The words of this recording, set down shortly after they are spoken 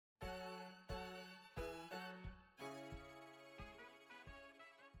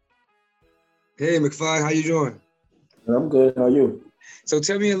Hey McFly, how you doing? I'm good. How are you? So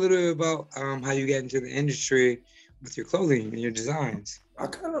tell me a little bit about how you got into the industry with your clothing and your designs. I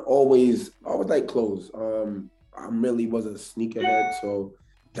kind of always like clothes. I really was a sneakerhead, so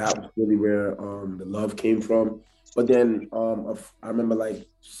that was really where the love came from. But then I remember like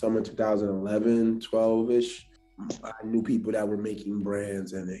summer 2011, 12-ish, I knew people that were making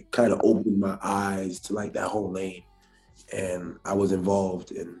brands and it kind of opened my eyes to like that whole lane. And I was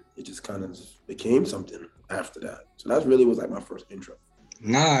involved and it just kind of became something after that. So that really was like my first intro.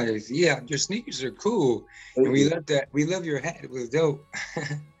 Nice. Yeah, your sneakers are cool. And Thank we you. love that. We love your hat. It was dope.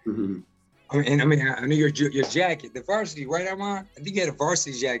 Mhm. I know your jacket, the varsity, right, Armand? I think you had a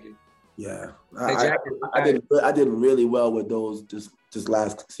varsity jacket. Yeah, That I, I jacket was I tight. did I did really well with those this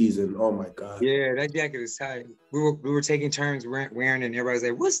last season. Oh my God. Yeah, that jacket is tight. We were taking turns wearing it, and everybody's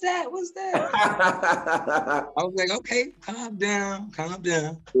like, "What's that? What's that?" I was like, "Okay, calm down, calm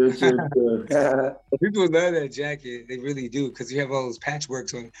down." Sure, sure, sure. People love that jacket. They really do because you have all those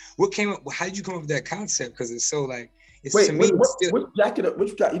patchworks on it. What came up? How did you come up with that concept? Because it's so like it's to Wait, me it's still which jacket?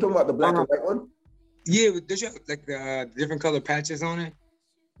 Which jacket? You talking about the black uh, and white one? yeah. Does you have like the different color patches on it?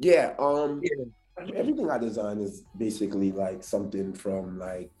 Yeah. Yeah. Everything I design is basically like something from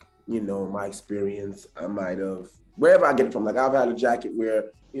like my experience. I might have wherever I get it from. Like I've had a jacket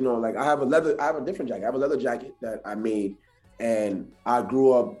where like I have a different jacket. I have a leather jacket that I made, and I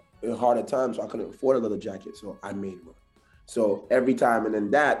grew up in harder times, so I couldn't afford a leather jacket, so I made one. So every time, and then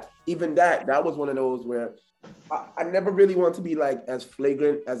that was one of those where I never really want to be like as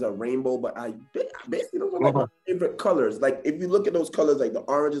flagrant as a rainbow, but basically those are like my Uh-huh. favorite colors. Like if you look at those colors, like the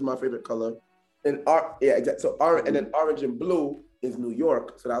orange is my favorite color, and yeah, exactly. So orange and then orange and blue is New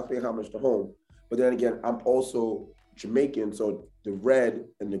York, so that's paying homage to home. But then again, I'm also Jamaican, so the red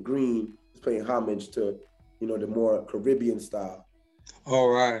and the green is paying homage to the more Caribbean style. All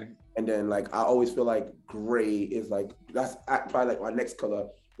right. And then like I always feel like gray is like that's probably like my next color,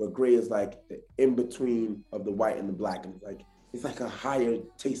 where gray is like the in between of the white and the black, and it's like a higher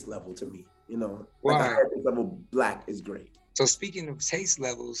taste level to me. Like a Right. higher taste level black is great. So speaking of taste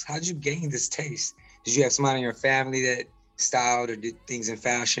levels, how did you gain this taste? Did you have somebody in your family that styled or did things in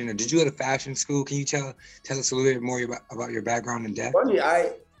fashion, or did you go to fashion school? Can you tell us a little bit more about your background in depth? Funny,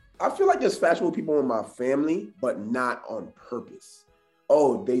 I feel like there's fashionable people in my family, but not on purpose.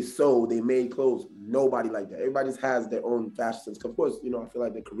 Oh, they sewed, they made clothes. Nobody like that. Everybody just has their own fashion sense. Of course, I feel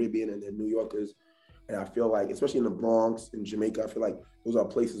like the Caribbean and the New Yorkers, and I feel like, especially in the Bronx in Jamaica, I feel like those are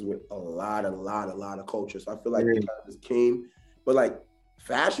places with a lot of culture. So I feel like it Yeah. kind of just came, but like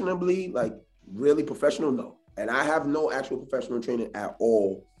fashionably, like really professional, no. And I have no actual professional training at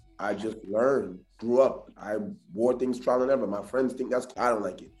all. I just learned, grew up. I wore things trial and error. My friends think I don't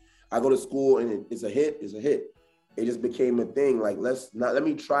like it. I go to school and it's a hit, it's a hit. It just became a thing. Like, let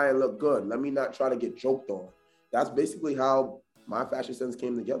me try and look good. Let me not try to get joked on. That's basically how my fashion sense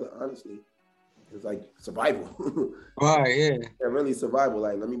came together, honestly. It's like survival. Right, yeah. Yeah, really survival.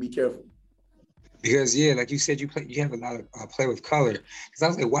 Like, let me be careful. Because yeah, like you said, you have a lot of play with color. Because I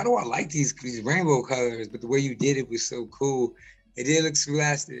was like, why do I like these rainbow colors? But the way you did it was so cool. It did look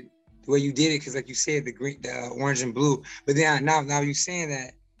scholastic. The way you did it, because like you said, the green, the orange and blue. But then now you saying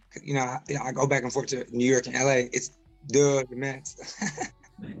that, I go back and forth to New York and LA. It's the Mets.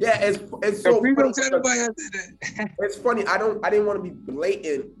 Yeah, it's So so please funny don't tell because nobody I said that. it's funny. I didn't want to be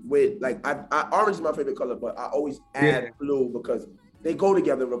blatant with like orange is my favorite color, but I always add Yeah. blue because they go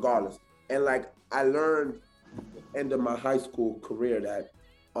together regardless. And like I learned end of my high school career that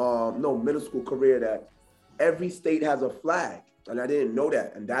no middle school career that every state has a flag, and I didn't know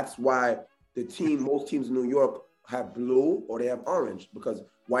that, and that's why most teams in New York have blue or they have orange because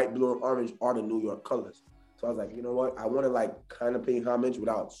white, blue, and orange are the New York colors. So I was like, you know what? I want to like kind of pay homage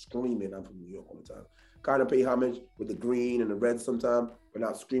without screaming. I'm from New York all the time. Kind of pay homage with the green and the red sometimes, but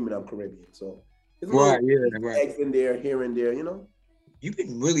not screaming I'm Caribbean. So there's a little Right, yeah, Easter right. eggs in there, here and there. You've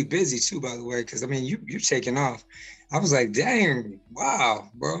been really busy too, by the way, because I mean you're taking off. I was like, dang, wow,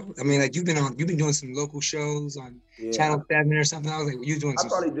 bro. I mean, like you've been doing some local shows on Yeah, Channel 7 or something. I was like, you doing I some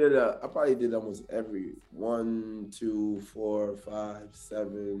probably did almost every 1, 2, 4, 5,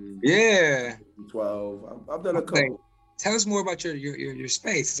 7, yeah. 12. I've done I a was like, couple. tell us more about your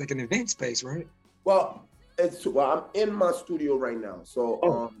space. It's like an event space, right? I'm in my studio right now. So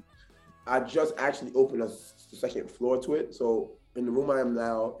Oh. I just actually opened a second floor to it. So in the room I am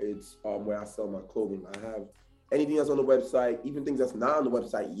now, it's where I sell my clothing. I have anything that's on the website, even things that's not on the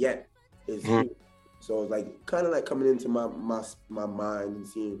website yet, is Mhm. here. So it's like kind of like coming into my mind and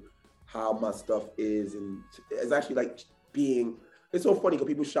seeing how my stuff is, and it's actually like being. It's so funny because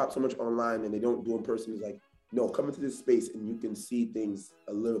people shop so much online and they don't do in person. It's like no, come into this space and you can see things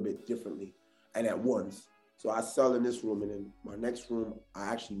a little bit differently. and at once. So I sell in this room, and in my next room, I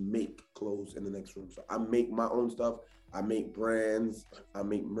actually make clothes in the next room. So I make my own stuff. I make brands. I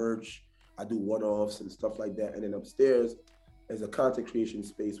make merch. I do one-offs and stuff like that. And then upstairs is a content creation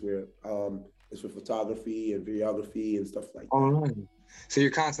space where it's for photography and videography and stuff like that. Right. So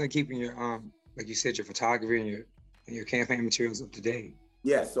you're constantly keeping your like you said, your photography and your campaign materials up to date.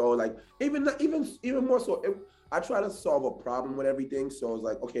 Yeah. So like even more so, I try to solve a problem with everything. So it's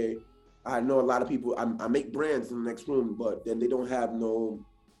like, okay, I know a lot of people, I make brands in the next room, but then they don't have no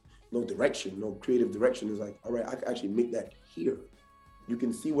direction, no creative direction. It's like, all right, I can actually make that here. You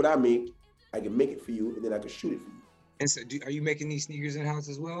can see what I make. I can make it for you, and then I can shoot it for you. And so, are you making these sneakers in house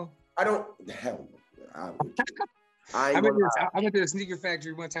as well? I don't. Hell no. I went to the sneaker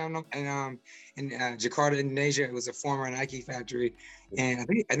factory one time in Jakarta, Indonesia. It was a former Nike factory, and I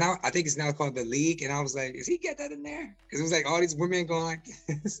think it's now called the League. And I was like, "Is he get that in there?" Because it was like all these women going like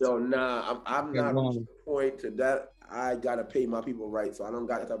this. So nah, I'm not reaching the point to that. I gotta pay my people right, so I don't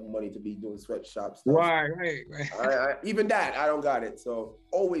got that type of money to be doing sweatshop stuff. Right. Even that, I don't got it. So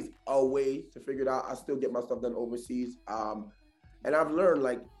always a way to figure it out. I still get my stuff done overseas, and I've learned,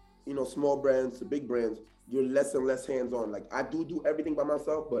 like, you know, small brands to big brands, you're less and less hands-on. Like, I do everything by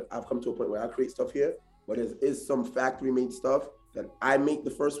myself, but I've come to a point where I create stuff here, but there is some factory-made stuff that I make the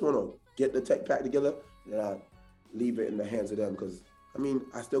first one or get the tech pack together, and I leave it in the hands of them, because I mean,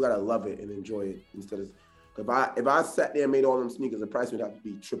 I still gotta love it and enjoy it instead of. If I sat there and made all them sneakers, the price would have to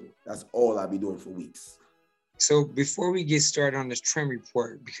be triple. That's all I'd be doing for weeks. So before we get started on this trim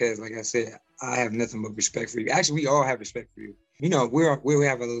report, because like I said, I have nothing but respect for you. Actually, we all have respect for you. You know, we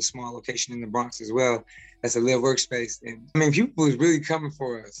have a little small location in the Bronx as well. That's a live workspace, and I mean, people was really coming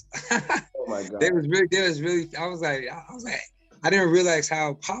for us. Oh my God! They was really. I was like, I didn't realize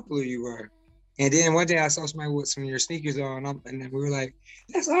how popular you were. And then one day I saw somebody with some of your sneakers on, and then we were like,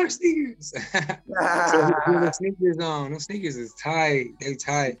 "That's our sneakers." So the sneakers on. Those sneakers is tight. They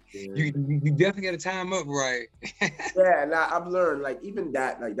tight. Yeah. You definitely got to tie them up right. Yeah, and I've learned, like, even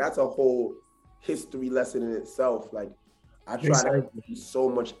that, like, that's a whole history lesson in itself. Like, I try to do so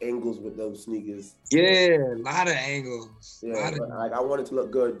much angles with those sneakers. Yeah, a lot of angles. Yeah, like, I want it to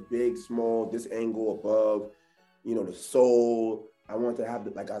look good, big, small, this angle above, you know, the sole. I want to have,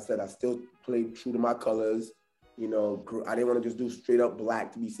 like I said, I still play true to my colors. You know, I didn't want to just do straight up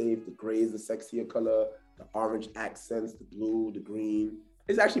black to be safe. The gray is the sexier color. The orange accents, the blue, the green.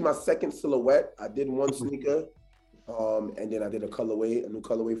 It's actually my second silhouette. I did one sneaker, and then I did a new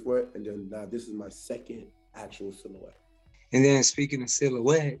colorway for it. And then now this is my second actual silhouette. And then speaking of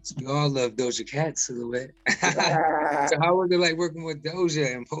silhouettes, we all love Doja Cat's silhouette. So how was it like working with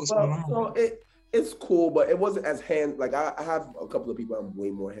Doja and Post Malone? So it's cool, but it wasn't as like I have a couple of people I'm way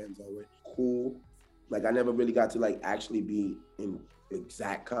more hands-on with. Cool. Like, I never really got to, like, actually be in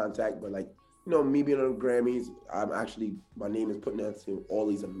exact contact, but, like, you know, me being on the Grammys, my name is putting out to all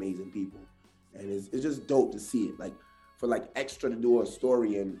these amazing people. And it's just dope to see it. Like, for, like, Extra to do a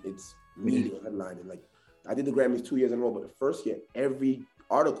story and it's me headlining. Like, I did the Grammys 2 years in a row, but the first year, every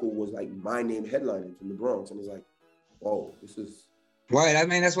article was, like, my name headlining from the Bronx. And it's like, whoa, this is... Right. I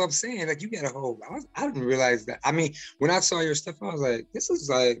mean, that's what I'm saying. Like, you got a whole, I didn't realize that. I mean, when I saw your stuff, I was like, this is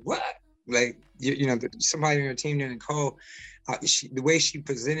like, what? Like, you know, somebody on your team there, Nicole, the way she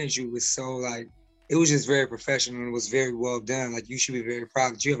presented you was so, like, it was just very professional and it was very well done. Like, you should be very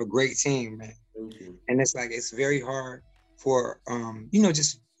proud that you have a great team, man. Thank you. And it's like, it's very hard for, you know,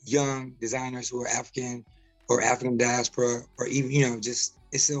 just young designers who are African or African diaspora, or even, you know, just,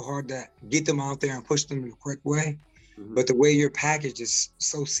 it's so hard to get them out there and push them in the correct way. Mm-hmm. But the way your package is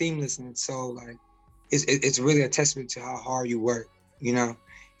so seamless and it's so, like, it's really a testament to how hard you work, you know?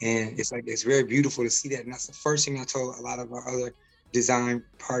 And it's like, it's very beautiful to see that. And that's the first thing I told a lot of our other design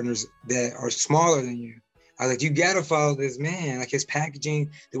partners that are smaller than you. I was like, you gotta follow this man, like his packaging,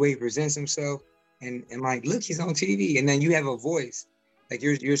 the way he presents himself. And like, look, he's on TV. And then you have a voice. Like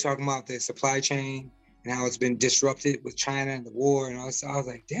you're talking about the supply chain and how it's been disrupted with China and the war and all this. So I was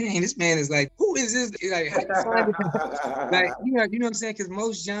like, dang, this man is like, who is this? Like, how you find it? Like, you know what I'm saying? Because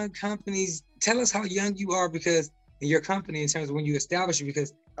most young companies, tell us how young you are, because in your company in terms of when you establish it,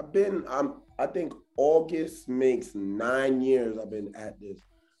 because I think August makes 9 years I've been at this.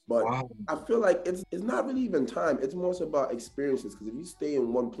 But wow. I feel like it's not really even time. It's more so about experiences, because if you stay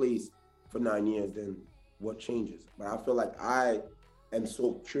in one place for 9 years, then what changes? But I feel like I am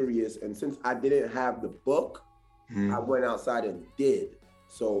so curious, and since I didn't have the book, I went outside and did.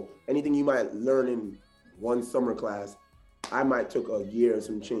 So anything you might learn in one summer class, I might took a year and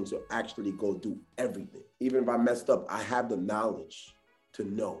some change to actually go do everything. Even if I messed up, I have the knowledge to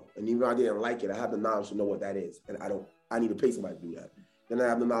know. And even if I didn't like it, I have the knowledge to know what that is. And I need to pay somebody to do that. then I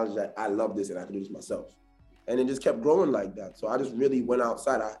have the knowledge that I love this and I can do this myself. And it just kept growing like that. So I just really went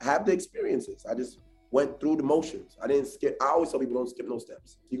outside. I have the experiences. I just went through the motions. I didn't skip. I always tell people don't skip no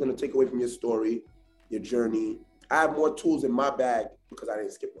steps. You're gonna take away from your story, your journey. I have more tools in my bag because I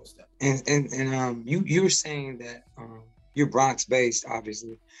didn't skip no steps. And you were saying that you're Bronx based,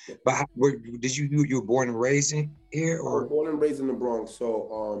 obviously, but you were born and raised in here, or? I was born and raised in the Bronx.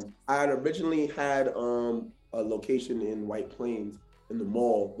 So I had originally had a location in White Plains in the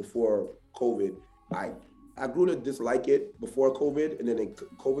mall before COVID. I grew to dislike it before COVID, and then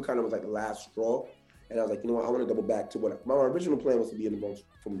COVID kind of was like the last straw. And I was like, you know what, I want to double back to what my original plan was to be in the Bronx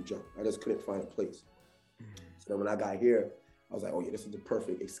from the jump. I just couldn't find a place. So then when I got here, I was like, oh yeah, this is the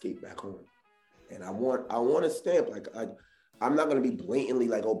perfect escape back home. And I want a stamp. Like I'm not gonna be blatantly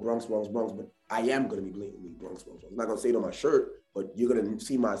like, oh, Bronx, Bronx, Bronx, but I am gonna be blatantly Bronx, Bronx. I'm not gonna say it on my shirt, but you're gonna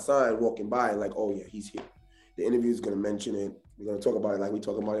see my sign walking by and like, oh yeah, he's here. The interview is gonna mention it. We're gonna talk about it like we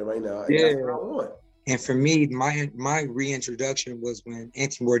talking about it right now. And that's what I want. And for me, my reintroduction was when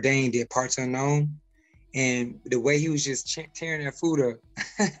Anthony Bourdain did Parts Unknown, and the way he was just tearing that food up.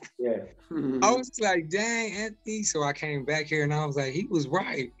 Yeah. I was like, dang, Anthony. So I came back here and I was like, he was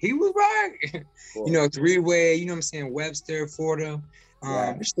right. He was right. Cool. You know, Three-Way, you know what I'm saying? Webster, Fordham.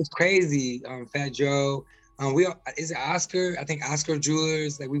 It's just crazy. Fat Joe. Is it Oscar? I think Oscar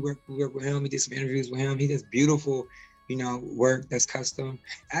Jewelers. Like we work with him. We did some interviews with him. He does beautiful, you know, work that's custom.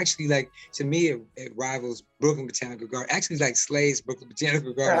 Actually, like to me, it rivals Brooklyn Botanical Garden. Actually, like Slade's Brooklyn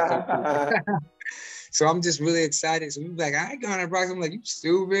Botanical Garden. So I'm just really excited. So we like, I ain't going to Bronx. I'm like, you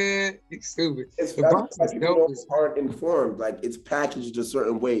stupid. You stupid. It's the Bronx is dope. Aren't informed. Like it's packaged a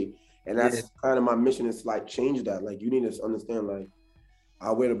certain way. And that's kind of my mission is to like change that. Like you need to understand, like,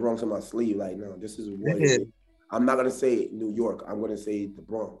 I wear the Bronx on my sleeve. Like, no, this is what it is. I'm not gonna say New York. I'm gonna say the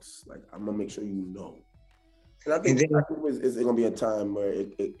Bronx. Like, I'm gonna make sure you know. And I think it's gonna be a time where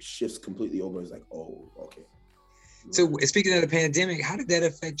it shifts completely over. It's like, oh, okay. So speaking of the pandemic, how did that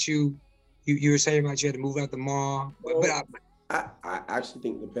affect you? You were saying about you had to move out the mall. Well, but I actually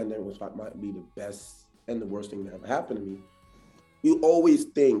think the pandemic might be the best and the worst thing that ever happened to me. You always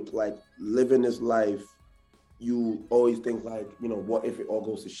think like living this life, you always think like, you know, what if it all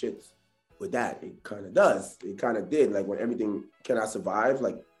goes to shit? With that, it kind of does. It kind of did. Like when everything, can I survive?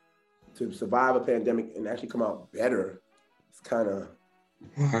 Like to survive a pandemic and actually come out better, it's kind of,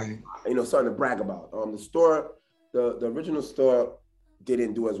 you know, something to brag about. The store, the original store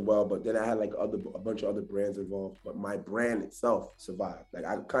didn't do as well, but then I had like a bunch of other brands involved, but my brand itself survived. Like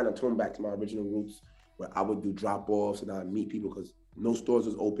I kind of turned back to my original roots where I would do drop-offs and I'd meet people because no stores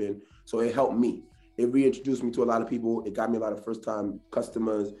was open. So it helped me. It reintroduced me to a lot of people. It got me a lot of first-time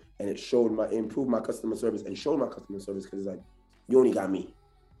customers, and it improved my customer service and showed my customer service because it's like, you only got me.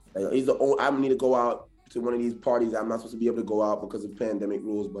 Like, I need to go out to one of these parties. I'm not supposed to be able to go out because of pandemic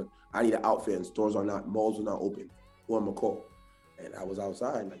rules, but I need an outfit and malls are not open. Who am I call? And I was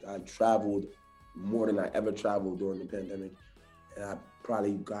outside. Like I traveled more than I ever traveled during the pandemic, and I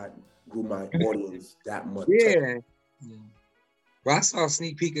probably grew my audience that much. Yeah. Well, I saw a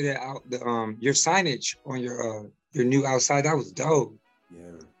sneak peek of that your signage on your new outside. That was dope.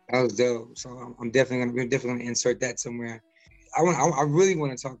 Yeah, that was dope. So we're definitely gonna insert that somewhere. I really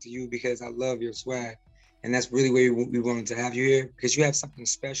want to talk to you because I love your swag, and that's really where we wanted to have you here because you have something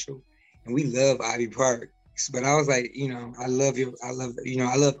special, and we love Ivy Park. But I was like, you know, I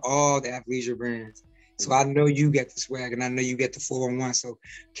love all the athleisure brands. So I know you get the swag and I know you get the 411. So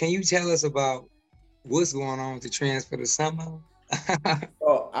can you tell us about what's going on with the trends for the summer?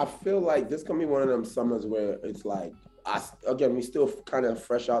 Well, I feel like this gonna be one of them summers where it's like, we still kind of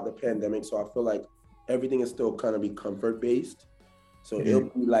fresh out the pandemic. So I feel like everything is still kind of be comfort based. So it'll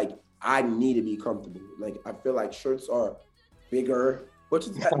be like, I need to be comfortable. Like, I feel like shirts are bigger, which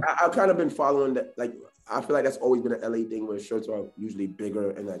is, I've kind of been following that. Like, I feel like that's always been an LA thing where shirts are usually bigger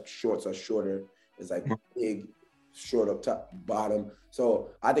and like shorts are shorter. It's like big, short up top, bottom.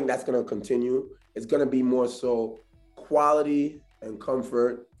 So I think that's gonna continue. It's gonna be more so quality and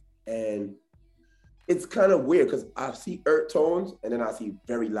comfort. And it's kind of weird because I see earth tones and then I see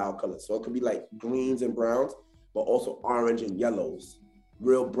very loud colors. So it could be like greens and browns, but also orange and yellows,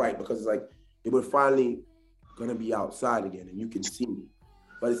 real bright because it's like, we're finally gonna be outside again and you can see me.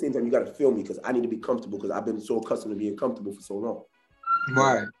 But at the same time, you got to feel me because I need to be comfortable because I've been so accustomed to being comfortable for so long.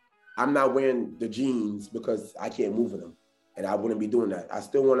 Right. I'm not wearing the jeans because I can't move in them. And I wouldn't be doing that. I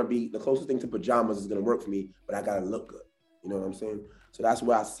still want to be, the closest thing to pajamas is going to work for me, but I got to look good. You know what I'm saying? So that's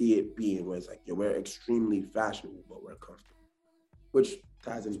where I see it being, where it's like, yeah, we're extremely fashionable, but we're comfortable. Which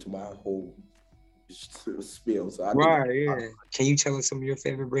ties into my whole spiel. So Can you tell us some of your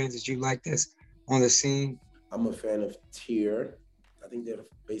favorite brands that you like that's on the scene? I'm a fan of Tier. I think they're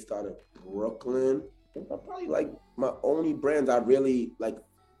based out of Brooklyn. Probably like my only brands I really like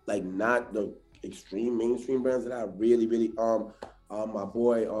not the extreme mainstream brands that I really my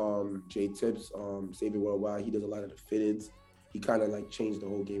boy Jay Tips, Save It Worldwide, he does a lot of the fitteds. He kind of like changed the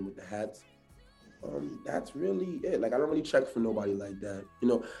whole game with the hats. That's really it. Like I don't really check for nobody like that. You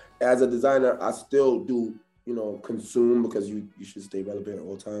know, as a designer, I still do, you know, consume because you should stay relevant at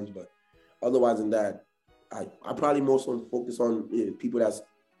all times. But otherwise than that, I probably more so focus on people that's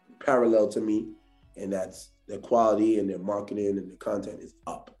parallel to me, and that's their quality and their marketing and their content is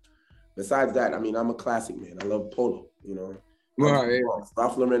up. Besides that, I mean, I'm a classic man. I love polo, you know. Right.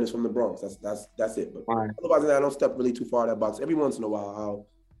 Ralph Lauren is from the Bronx. That's it. But otherwise than that, I don't step really too far in that box. Every once in a while, I'll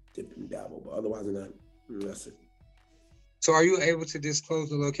dip and dabble. But otherwise than that, that's it. So are you able to disclose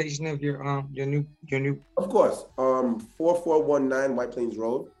the location of your new? Of course. 4419 White Plains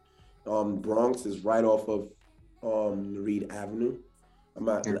Road. Bronx is right off of Reed Avenue. I'm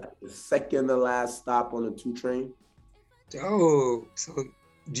at the second to last stop on the 2 train. Oh, so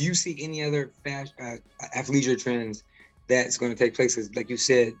do you see any other athleisure trends that's going to take place? Because like you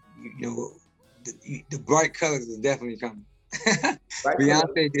said, you know, the bright colors is definitely coming.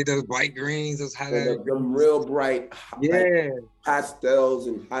 Beyonce did those bright greens, those highlights. Them real bright like, pastels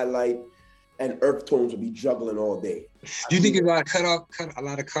and highlight and earth tones will be juggling all day. Do you think a lot of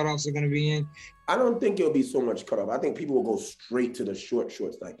cutoffs are going to be in? I don't think it'll be so much cutoff. I think people will go straight to the short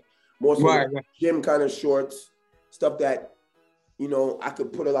shorts, like more so like gym kind of shorts, stuff that, you know, I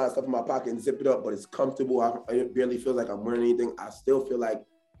could put a lot of stuff in my pocket and zip it up, but it's comfortable. It barely feels like I'm wearing anything. I still feel like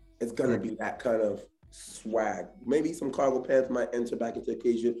it's going to be that kind of swag. Maybe some cargo pants might enter back into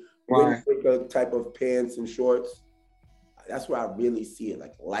occasion. Quicker type of pants and shorts. That's where I really see it,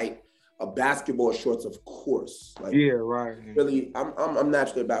 like light. Basketball shorts, of course. Like, really, I'm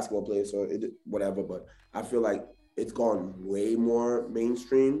naturally a basketball player, so whatever. But I feel like it's gone way more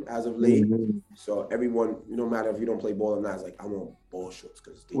mainstream as of late. Mm-hmm. So everyone, no matter if you don't play ball or not, it's like I want ball shorts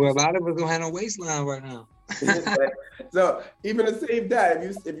because a lot of us don't have no waistline right now. So even to save that,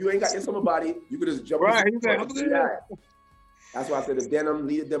 if you ain't got your summer body, you could just jump. Right, that's why I said the denim,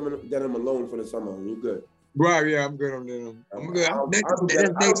 leave the denim alone for the summer. You're good. Right, yeah, I'm good on denim. I'm good. I'm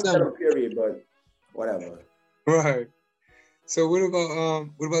denim, period, but whatever. Right. So what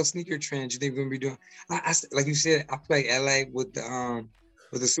about sneaker trends? You think we're gonna be doing? I like you said, I play LA with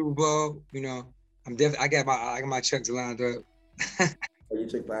the Super Bowl. You know, I got my Chucks lined up. Your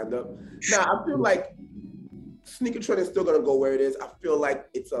Chucks lined up? Nah, I feel like sneaker trend is still gonna go where it is. I feel like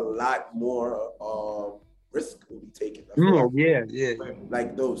it's a lot more risk will be taken.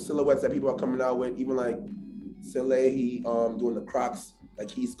 Like those silhouettes that people are coming out with, even like Soleil, he doing the Crocs,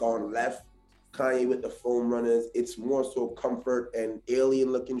 like he's gone left. Kanye with the foam runners, it's more so comfort and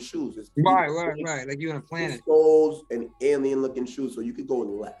alien looking shoes. It's right. Like you on a planet. Soles and alien looking shoes, so you could go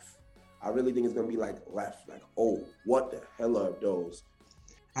left. I really think it's gonna be like left. Like, oh, what the hell are those?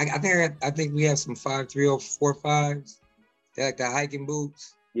 I think we have some 53045s. They're like the hiking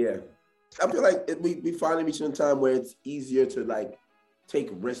boots. Yeah. I feel like we finally reached a time where it's easier to like take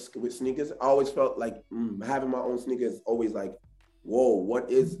risk with sneakers. I always felt like having my own sneakers always like, whoa, what?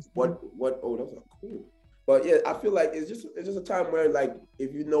 Oh, those are cool. But yeah, I feel like it's just a time where like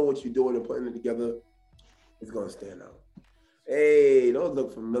if you know what you're doing and putting it together, it's gonna stand out. Hey, those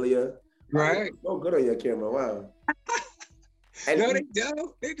look familiar. Right. So good on your camera. Wow. And no, they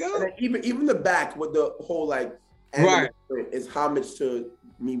go. They go. And even the back with the whole like is homage to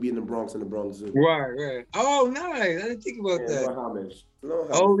me being in the Bronx and the Bronx Zoo. Right. Oh, nice. I didn't think about that. No homage.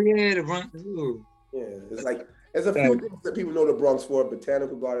 Oh yeah, the Bronx Zoo. Yeah, it's like there's a few things that people know the Bronx for: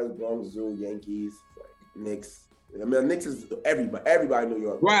 Botanical Gardens, Bronx Zoo, Yankees, like Knicks. I mean, Knicks is everybody in New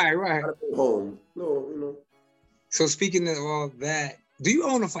York. Right. Home. No, you know. So speaking of all that, do you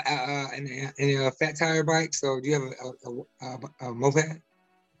own a fat tire bike? So do you have a moped?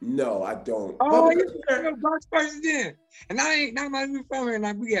 No, I don't. Oh, you're a Bronx person then. And not my new from here.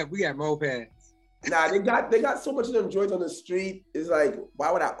 Like we got mopeds. Nah, they got so much of them joints on the street. It's like, why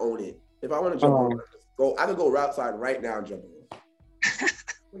would I own it? If I want to jump on, I could go outside right now and jump on.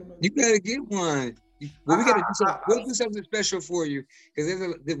 You gotta get one. Well, we'll do something special for you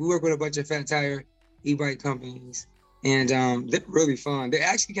because we work with a bunch of fat tire e-bike companies, and they're really fun. They're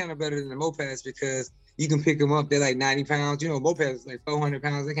actually kind of better than the mopeds because you can pick them up. They're like 90 pounds. You know, mopeds like 400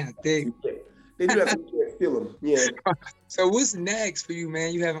 pounds. They're kind of thick. They do have to feel them. Yeah. So what's next for you,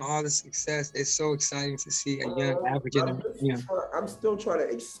 man? You having all the success. It's so exciting to see a young African. I'm still trying to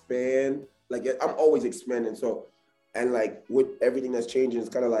expand. Like I'm always expanding. So, and like with everything that's changing, it's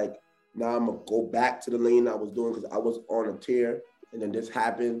kind of like now I'm gonna go back to the lane I was doing because I was on a tear, and then this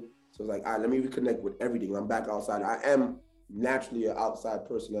happened. So it's like, all right, let me reconnect with everything. I'm back outside. I am naturally an outside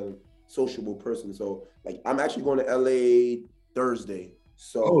person and sociable person. So like I'm actually going to LA Thursday.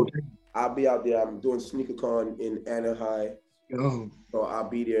 So I'll be out there. I'm doing SneakerCon in Anaheim. So I'll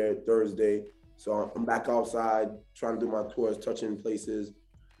be there Thursday. So I'm back outside trying to do my tours, touching places.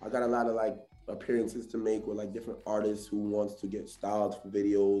 I got a lot of like appearances to make with like different artists who wants to get styled for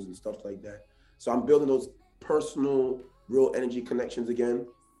videos and stuff like that. So I'm building those personal, real energy connections again.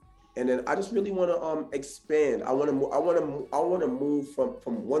 And then I just really want to expand. I want to move from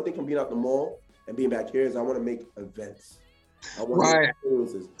one thing from being out the mall and being back here is I want to make events. I want to make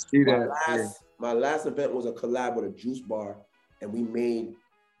experiences. My last event was a collab with a juice bar, and we made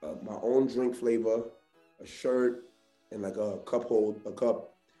my own drink flavor, a shirt, and like a cup,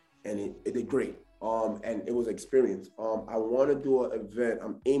 and it did great. And it was an experience. I want to do an event.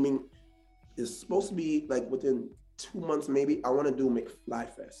 I'm aiming. It's supposed to be like within 2 months, maybe. I want to do McFly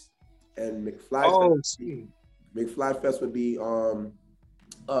Fest. And McFly Fest would be an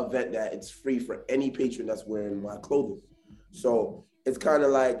event that it's free for any patron that's wearing my clothing. So it's kind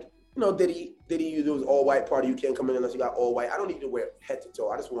of like, you know, Diddy, you do his all white party. You can't come in unless you got all white. I don't need to wear head to toe.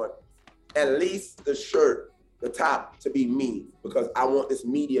 I just want at least the shirt, the top to be me, because I want this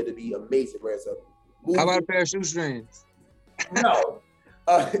media to be amazing. Where it's a movie. How about a pair of shoestrings? No.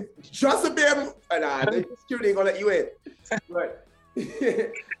 Trust a bit. Nah, the security ain't gonna let you in. But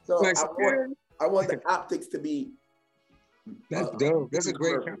so I want the optics to be. That's dope. That's a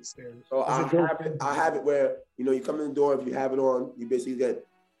great concept. So I have it where, you know, you come in the door, if you have it on, you basically get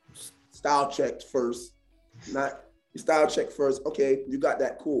style checked first. Not you style check first. Okay, you got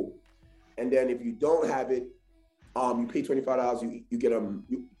that, cool. And then if you don't have it, you pay $25. You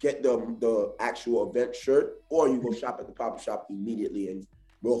get the actual event shirt, or you go shop at the pop-up shop immediately, and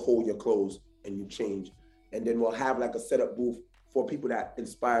we'll hold your clothes and you change. And then we'll have like a setup booth for people that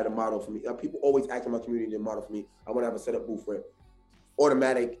inspire the model for me. People always ask in my community to model for me. I want to have a setup booth where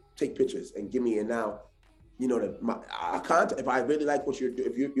automatic take pictures and give me. And now, you know, I contact, if I really like what you're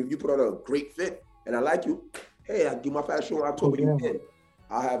doing, if you put on a great fit and I like you, hey, I do my fashion show in October. You in.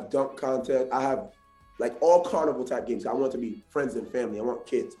 I have dunk content. I have like all carnival type games. I want to be friends and family. I want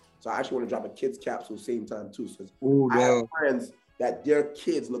kids. So I actually want to drop a kids capsule same time too. So I have friends that their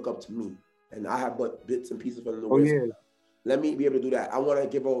kids look up to me, and I have but bits and pieces for them to wear. Let me be able to do that. I want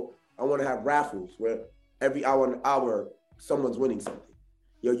to have raffles where every hour someone's winning something.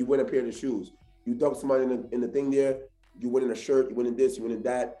 You know, you win a pair of shoes. You dump somebody in the thing there. You win in a shirt. You win in this. You win in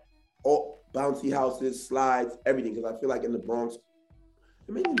that. All bouncy houses, slides, everything. Because I feel like in the Bronx,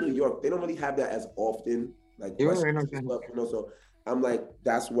 maybe in New York, they don't really have that as often. Like stuff, you know. So I'm like,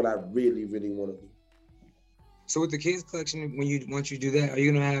 that's what I really, really want to do. So with the kids collection, once you do that, are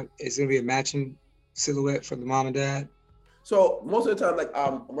you gonna have? It's gonna be a matching silhouette for the mom and dad. So most of the time, like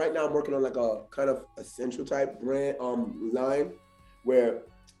right now I'm working on like a kind of essential type brand line where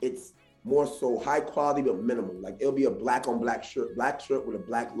it's more so high quality but minimal. Like it'll be a black on black shirt with a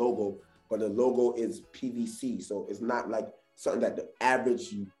black logo, but the logo is PVC. So it's not like something that the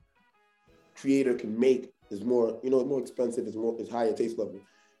average creator can make. Is more, you know, more expensive, it's higher taste level.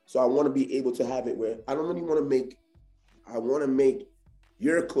 So I want to be able to have it where I don't really want to make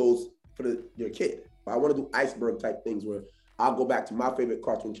your clothes for your kid. But I want to do iceberg type things where I'll go back to my favorite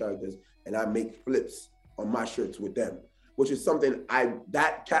cartoon characters and I make flips on my shirts with them, which is something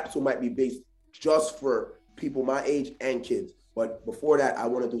that capsule might be based just for people my age and kids. But before that, I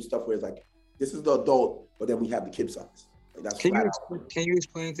want to do stuff where it's like, this is the adult, but then we have the kid size. Like that's can you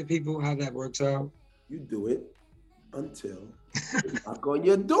explain to people how that works out? You do it until you knock on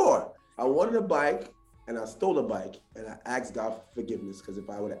your door. I wanted a bike and I stole a bike and I asked God for forgiveness, because if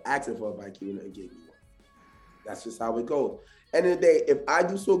I would have asked him for a bike, he wouldn't have gave me one. That's just how it goes. End of the day, if I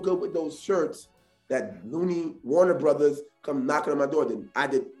do so good with those shirts that Looney Warner Brothers come knocking on my door, then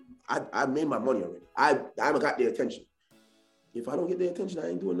I made my money already. I got their attention. If I don't get their attention, I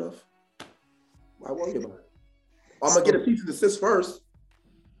ain't doing enough. Why worry about it? I'm gonna get a cease and desist first.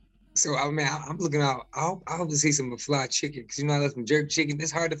 So I mean, I'm looking out. I hope to see some McFly chicken, because you know I love some jerk chicken.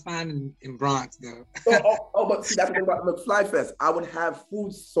 It's hard to find in Bronx though. But see, that's the thing about McFly Fest. I would have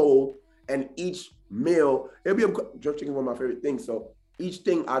food sold, and each meal, it'll be jerk chicken, one of my favorite things. So each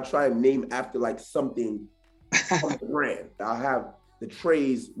thing I try and name after like something from the brand. I'll have the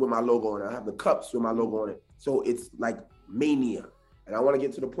trays with my logo on it. I have the cups with my logo on it. So it's like mania. And I want to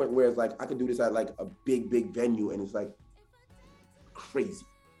get to the point where it's like I could do this at like a big venue, and it's like crazy.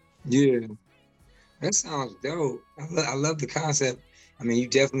 Yeah, that sounds dope. I love the concept. I mean, you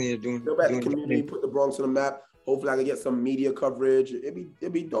definitely are doing. Go back to the community, put the Bronx on the map. Hopefully, I can get some media coverage.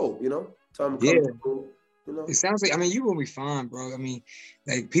 It'd be dope, you know. Tell them come through. You know? It sounds like, I mean, you will be fine, bro. I mean,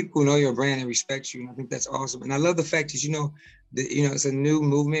 like people know your brand and respect you, and I think that's awesome. And I love the fact that it's a new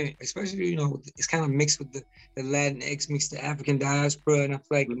movement, especially it's kind of mixed with the Latinx, mixed the African diaspora, and I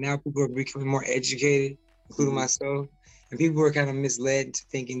feel like now people are becoming more educated, including myself, and people were kind of misled into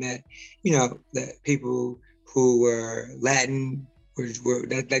thinking that that people who were Latin were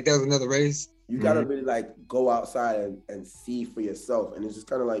that was another race. You gotta really like go outside and see for yourself, and it's just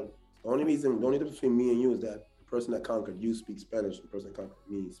kind of like the only difference between me and you is that the person that conquered you speaks Spanish, the person that conquered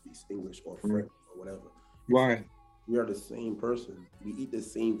me speaks English or French or whatever. Right. We are the same person. We eat the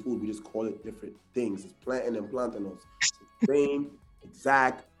same food. We just call it different things. It's plantain and plantanos. Same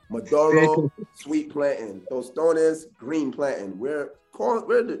exact Maduro, sweet plantain. Tostones, green plantain. We're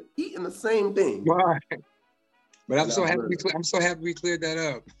eating the same thing. Right. But I'm so happy we cleared that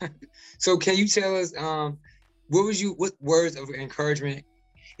up. So can you tell us what words of encouragement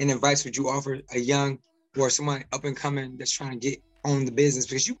and advice would you offer a young or someone up and coming that's trying to get on the business?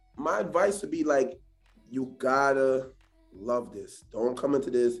 Because my advice would be like, you gotta love this. Don't come into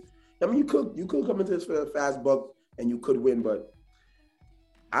this. I mean, you could come into this for a fast buck and you could win, but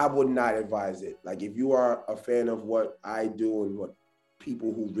I would not advise it. Like, if you are a fan of what I do and what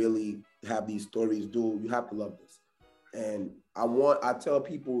people who really have these stories do, you have to love this. And I tell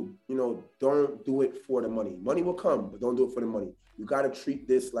people, don't do it for the money. Money will come, but don't do it for the money. You got to treat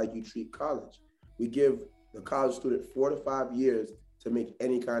this like you treat college. We give the college student 4 to 5 years to make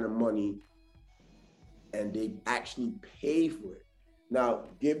any kind of money, and they actually pay for it. Now,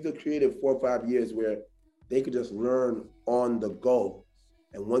 give the creative 4 or 5 years where they could just learn on the go.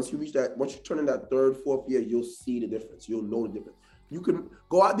 And once you turn in that 3rd, 4th year, you'll see the difference. You'll know the difference. You can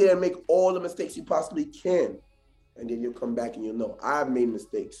go out there and make all the mistakes you possibly can, and then you'll come back and you'll know. I've made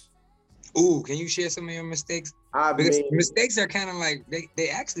mistakes. Ooh, can you share some of your mistakes? Mistakes are kind of like they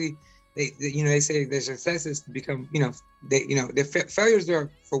actually they say their successes become their failures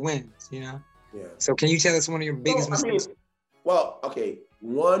are for wins. Yeah. So can you tell us one of your biggest mistakes? Okay.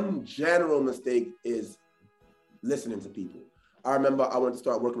 One general mistake is listening to people. I remember I wanted to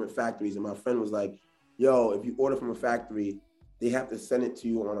start working with factories, and my friend was like, "Yo, if you order from a factory, they have to send it to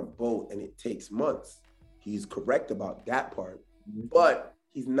you on a boat, and it takes months." He's correct about that part, but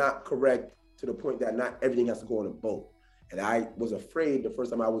he's not correct to the point that not everything has to go on a boat. And I was afraid the first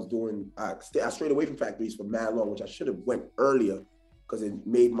time I was doing, I strayed away from factories for mad long, which I should have went earlier, because it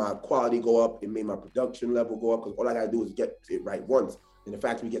made my quality go up, it made my production level go up, because all I gotta do is get it right once, and the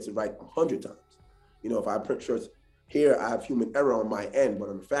factory gets it right 100 times. If I print shirts here, I have human error on my end, but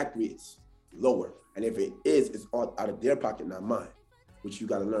on the factory, it's lower. And if it is, it's all out of their pocket, not mine, which you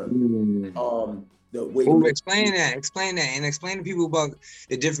gotta learn. The way explain that, and explain to people about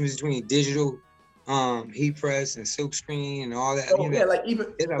the difference between digital heat press and silk screen and all that.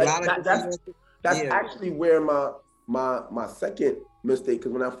 That's actually where my second mistake,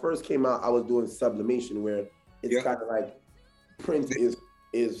 because when I first came out, I was doing sublimation, where it's kind of like print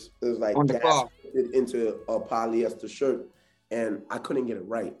is like into a polyester shirt, and I couldn't get it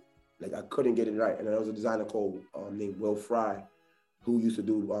right. Like, I couldn't get it right. And there was a designer called named Will Fry, who used to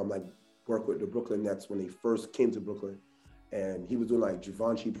do work with the Brooklyn Nets when they first came to Brooklyn. And he was doing like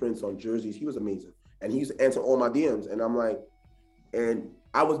Givenchy prints on jerseys. He was amazing. And he used to answer all my DMs. And I'm like, and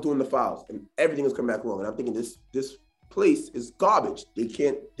I was doing the files, and everything was coming back wrong. And I'm thinking, this place is garbage.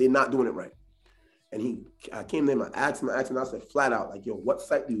 They're not doing it right. And I came to him, I asked him, and I said flat out, like, yo, what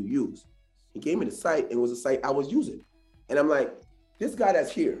site do you use? He gave me the site, and it was a site I was using. And I'm like, this guy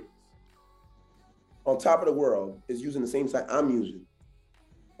that's here on top of the world is using the same site I'm using,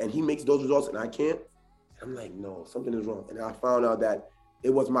 and he makes those results and I can't. I'm like, no, something is wrong. And I found out that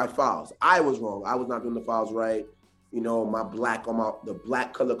it was my files. I was wrong. I was not doing the files right. My black the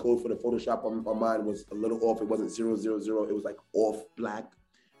black color code for the Photoshop on mine was a little off. It wasn't 000. It was like off black,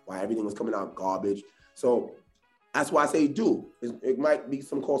 while everything was coming out garbage. So that's why I say do. It might be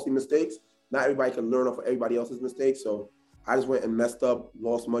some costly mistakes. Not everybody can learn off of everybody else's mistakes. So I just went and messed up,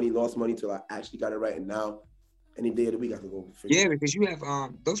 lost money till I actually got it right. And now, any day of the week, I can go figure it out. Because you have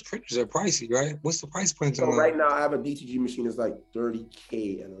those printers are pricey, right? What's the price point? So right now, I have a DTG machine. It's like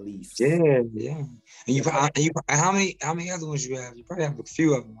 $30K at least. Yeah. And how many other ones you have? You probably have a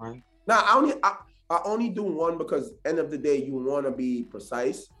few of them, right? No, I only do one, because end of the day, you want to be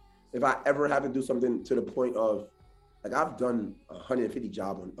precise. If I ever have to do something to the point of, like, I've done 150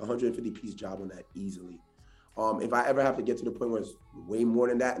 piece job on that easily. If I ever have to get to the point where it's way more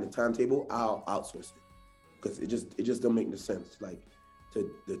than that in the timetable, I'll outsource it, because it just doesn't make no sense. Like,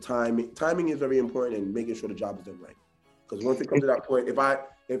 the timing is very important, and making sure the job is done right. Because once it comes to that point,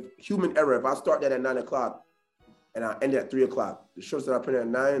 if human error, if I start that at 9 o'clock and I end at 3 o'clock, the shirts that I print at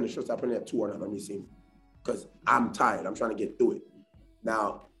 9 and the shirts I print at 2 are not gonna be the same. because I'm tired. I'm trying to get through it.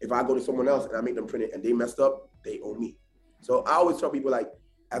 Now, if I go to someone else and I make them print it and they messed up, they owe me. So I always tell people, like,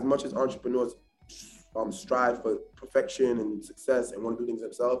 as much as entrepreneurs strive for perfection and success and want to do things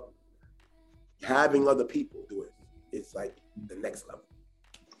themselves, having other people do it is like the next level.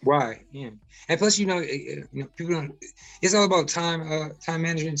 Right. Yeah. And plus, people don't. It's all about time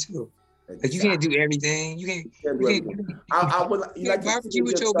management too. Exactly. Like, you can't do everything. You can't do everything. I would you like barbecue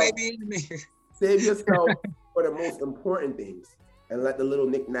with your baby. Save yourself for the most important things and let the little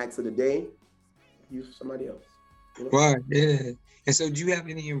knickknacks of the day use somebody else. You know? Right. Yeah. And so, do you have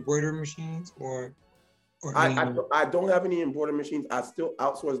any embroidery machines or I don't have any embroidery machines. I still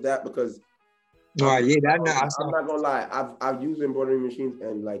outsource that because I'm not gonna lie. I've used embroidery machines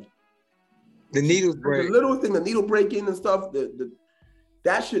and like the needles break. The little thing, the needle breaking and stuff.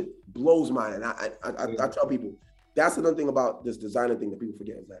 That shit blows mine. And I tell people that's another thing about this designer thing that people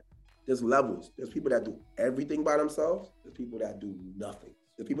forget is that there's levels. There's people that do everything by themselves. There's people that do nothing.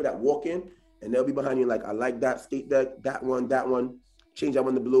 There's people that walk in and they'll be behind you like, I like that skate deck, that one, change that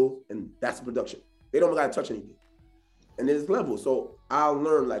one to blue, and that's the production. They don't gotta touch anything. And there's levels. So I'll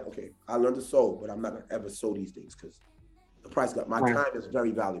learn like, okay, I learned to sew, but I'm not gonna ever sew these things because the price my time is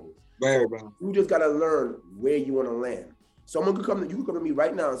very valuable. Very valuable. You just gotta learn where you wanna land. Someone could come to me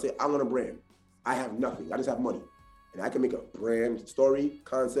right now and say, I want a brand. I have nothing, I just have money. And I can make a brand story,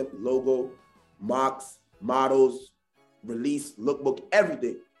 concept, logo, mocks, models, release, lookbook,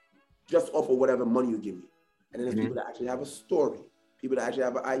 everything, just off of whatever money you give me. And then there's people that actually have a story, people that actually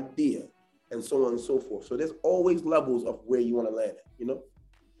have an idea, and so on and so forth. So there's always levels of where you want to land, you know?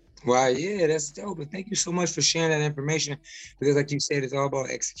 Wow, yeah, that's dope. But thank you so much for sharing that information, because like you said, it's all about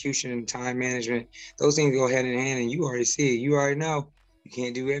execution and time management. Those things go hand in hand, and you already see it. You already know you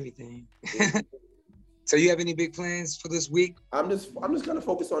can't do everything. So you have any big plans for this week? I'm just gonna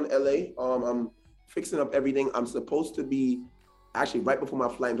focus on LA. I'm fixing up everything. I'm supposed to be actually right before my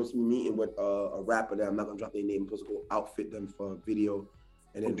flight. I'm supposed to be meeting with a rapper that I'm not gonna drop their name. I'm supposed to go outfit them for a video,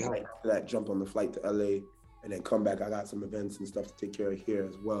 and then right after that, jump on the flight to LA, and then come back. I got some events and stuff to take care of here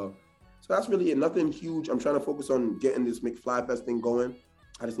as well. So that's really it. Nothing huge. I'm trying to focus on getting this McFly Fest thing going.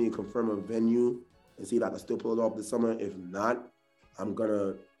 I just need to confirm a venue and see if I can still pull it off this summer. If not, I'm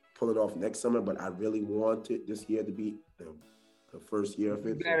gonna pull it off next summer, but I really want it this year to be the first year of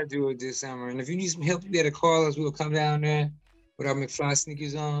it. You gotta do it this summer. And if you need some help, you gotta call us. We'll come down there with our McFly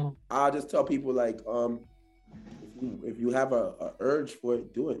sneakers on. I'll just tell people, like, if you have a urge for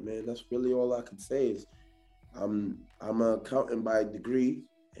it, do it, man. That's really all I can say is I'm an accountant by degree,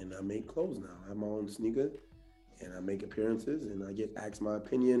 and I make clothes now. I have my own sneakers, and I make appearances, and I get asked my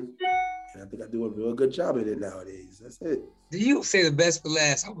opinion. And I think I do a real good job at it nowadays. That's it. Do you say the best for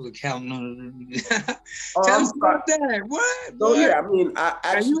last? I was accounting on it. Tell us about that. What? So yeah, I mean, I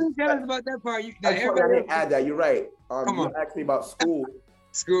actually. You didn't tell us about that part. I didn't add that. You're right. You asked me about school.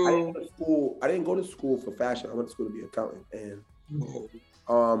 I didn't go to school for fashion. I went to school to be an accountant, and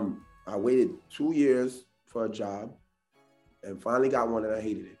I waited 2 years for a job, and finally got one, and I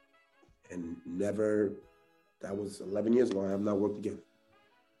hated it, and never. That was 11 years ago. I have not worked again.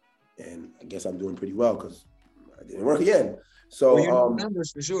 And I guess I'm doing pretty well because I didn't work again. So you know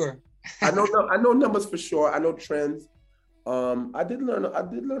numbers for sure. I know numbers for sure. I know trends. I did learn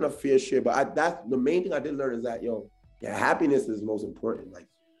a fair share, but that's the main thing I did learn is that happiness is most important. Like,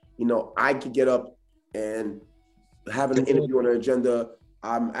 I could get up and having an interview on an agenda.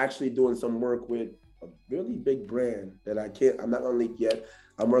 I'm actually doing some work with a really big brand that I'm not gonna leak yet.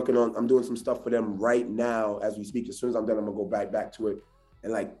 I'm doing some stuff for them right now as we speak. As soon as I'm done, I'm gonna go back to it.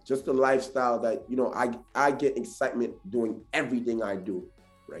 And like just the lifestyle that, I get excitement doing everything I do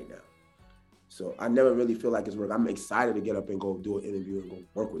right now. So I never really feel like it's work. I'm excited to get up and go do an interview and go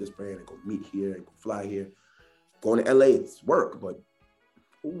work with this brand and go meet here and go fly here. Going to LA, it's work, but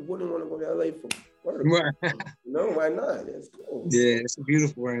who wouldn't want to go to LA for work? No, why not? It's cool. Yeah, it's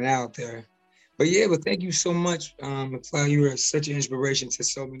beautiful right out there. But thank you so much, McFly. You are such an inspiration to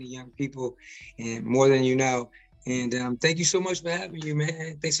so many young people, and more than you know. And thank you so much for having you,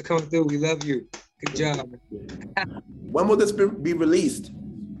 man. Thanks for coming through. We love you. Good job. When will this be released?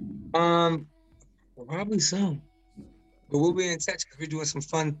 Probably soon. But we'll be in touch because we're doing some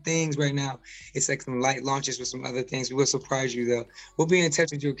fun things right now. It's like some light launches with some other things. We will surprise you though. We'll be in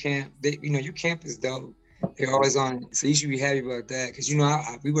touch with your camp. Your camp is dope. They're always on it. So you should be happy about that because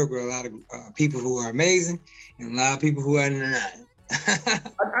we work with a lot of people who are amazing and a lot of people who are not.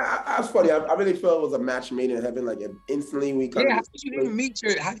 That's funny. I really felt it was a match made in heaven. Like instantly we kind of. How did you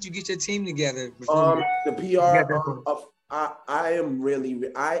even how did you get your team together? The PR. I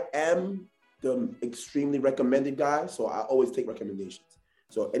am the extremely recommended guy, so I always take recommendations.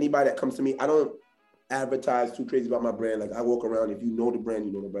 So anybody that comes to me, I don't advertise too crazy about my brand. Like I walk around, if you know the brand,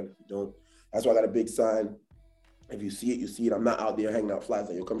 you know the brand. If you don't, that's why I got a big sign. If you see it, you see it. I'm not out there hanging out flies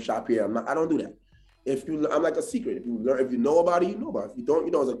like, yo, come shop here. I don't do that. I'm like a secret. If you know about it, you know about it. If you don't,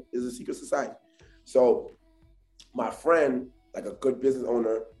 you know, it's a secret society. So my friend, like a good business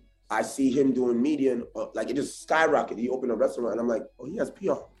owner, I see him doing media and like it just skyrocketed. He opened a restaurant and I'm like, oh, he has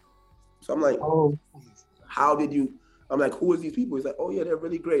PR. So I'm like, oh, how did you? I'm like, who is these people? He's like, oh yeah, they're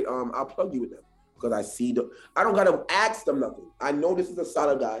really great. I'll plug you with them. Because I see I don't gotta ask them nothing. I know this is a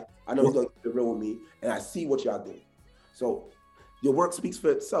solid guy. I know he's gonna keep it real with me, and I see what y'all doing. So your work speaks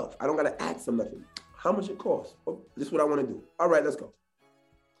for itself. I don't gotta ask them nothing. How much it costs? Oh, this is what I want to do. All right, let's go.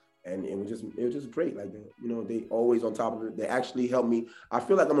 And it was just great. Like they always on top of it. They actually helped me. I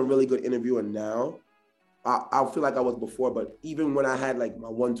feel like I'm a really good interviewer now. I feel like I was before, but even when I had like my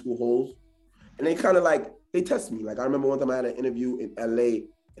 1-2 holes, and they kind of like they test me. Like I remember one time I had an interview in LA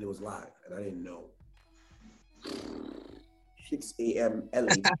and it was live, and I didn't know. 6 a.m.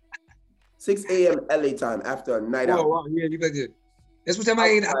 LA. 6 a.m. LA time after a night out. Wow, yeah, you got to. That's what time I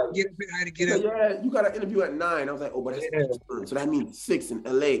had to get up. Yeah, you got an interview at 9. I was like, oh, but that's so that means 6 in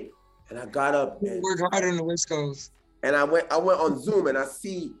LA. And I got up and work harder on the West Coast. And I went on Zoom and I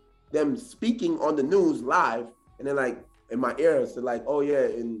see them speaking on the news live, and then like in my ears, they're like, oh yeah,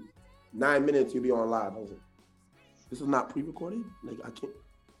 in 9 minutes you'll be on live. I was like, this is not pre-recorded? Like I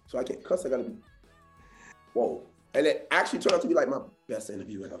can't cuss, I gotta be whoa. And it actually turned out to be like my best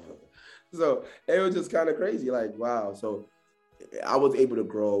interview ever. So it was just kind of crazy, like, wow. So I was able to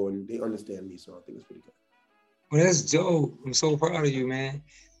grow and they understand me. So I think it's pretty good. Well, that's dope. I'm so proud of you, man.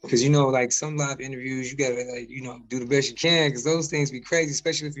 Because, like some live interviews, you gotta do the best you can, because those things be crazy,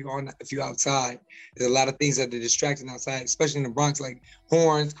 especially if you're outside. There's a lot of things that are distracting outside, especially in the Bronx, like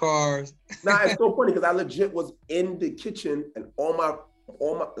horns, cars. Nah, it's so funny because I legit was in the kitchen and all my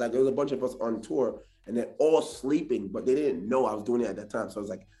like there was a bunch of us on tour and they're all sleeping, but they didn't know I was doing it at that time. So I was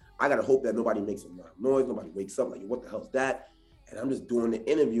like, I gotta hope that nobody makes a noise, nobody wakes up, like, what the hell's that? And I'm just doing the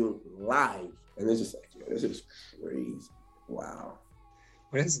interview live. And it's just like, yo, this is crazy. Wow.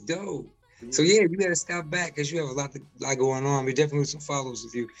 Well, that's dope. So yeah, you gotta stop back because you have a lot going on. We definitely some follows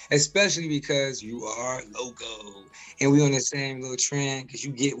with you, especially because you are loco and we on the same little trend because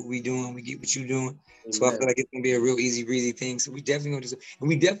you get what we doing, we get what you doing. So I feel like it's gonna be a real easy breezy thing. So we definitely gonna do some, and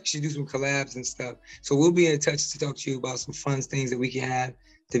we definitely should do some collabs and stuff. So we'll be in touch to talk to you about some fun things that we can have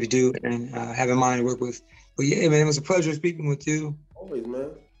to do and have in mind to work with. But yeah, man, it was a pleasure speaking with you. Always,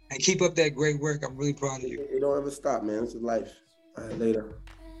 man. And keep up that great work. I'm really proud of you. It don't ever stop, man. It's life. All right, later.